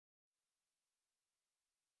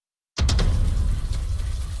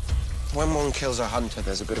When one kills a hunter,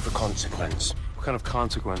 there's a bit of a consequence. What kind of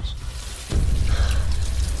consequence?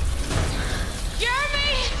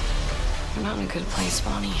 Jeremy! You're not in a good place,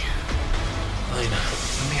 Bonnie. Lena,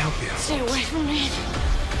 let me help you. Stay away from me.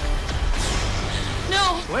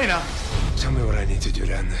 No! Lena! Tell me what I need to do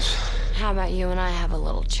to end this. How about you and I have a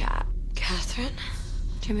little chat? Catherine,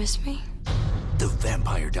 do you miss me? The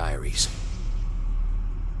Vampire Diaries.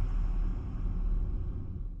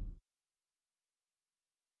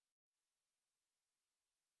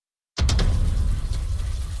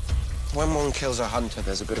 When one kills a hunter,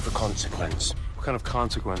 there's a bit of a consequence. What kind of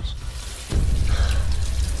consequence?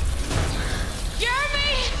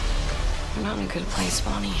 Jeremy! You're not in a good place,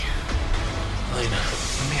 Bonnie. Lena,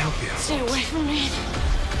 let me help you. Stay away from me.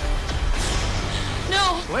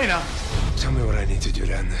 No! Lena! Tell me what I need to do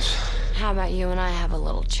to end this. How about you and I have a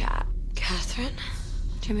little chat? Catherine,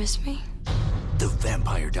 do you miss me? The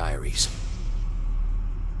Vampire Diaries.